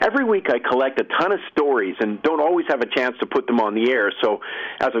Every week I collect a ton of stories and don't always have a chance to put them on the air, so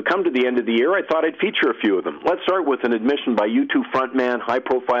as I've come to the end of the year, I thought I'd feature a few of them. Let's start with an admission by U2 frontman,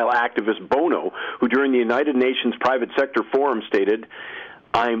 high-profile activist Bono, who during the United Nations Private Sector Forum stated,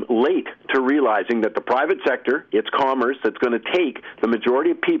 "I'm late to realizing that the private sector, it's commerce, that's going to take the majority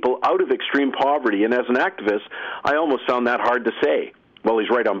of people out of extreme poverty, and as an activist, I almost found that hard to say." Well,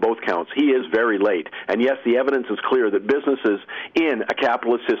 he's right on both counts. He is very late. And yes, the evidence is clear that businesses in a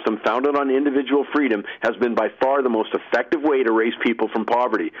capitalist system founded on individual freedom has been by far the most effective way to raise people from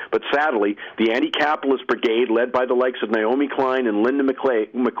poverty. But sadly, the anti-capitalist brigade, led by the likes of Naomi Klein and Linda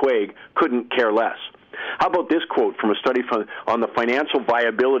McQuaig, couldn't care less. How about this quote from a study on the financial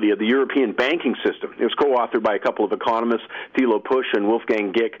viability of the European banking system? It was co-authored by a couple of economists, Thilo Pusch and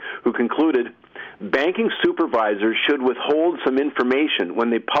Wolfgang Gick, who concluded, "Banking supervisors should withhold some information when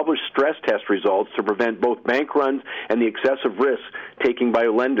they publish stress test results to prevent both bank runs and the excessive risks taken by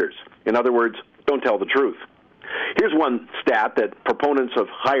lenders. In other words, don't tell the truth." Here's one stat that proponents of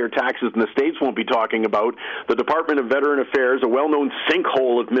higher taxes in the States won't be talking about. The Department of Veteran Affairs, a well-known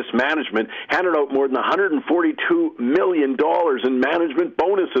sinkhole of mismanagement, handed out more than $142 million in management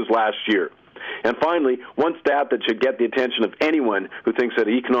bonuses last year. And finally, one stat that should get the attention of anyone who thinks that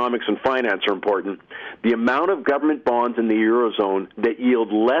economics and finance are important. The amount of government bonds in the Eurozone that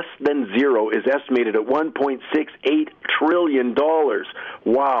yield less than zero is estimated at $1.68 trillion.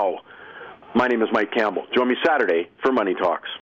 Wow. My name is Mike Campbell. Join me Saturday for Money Talks.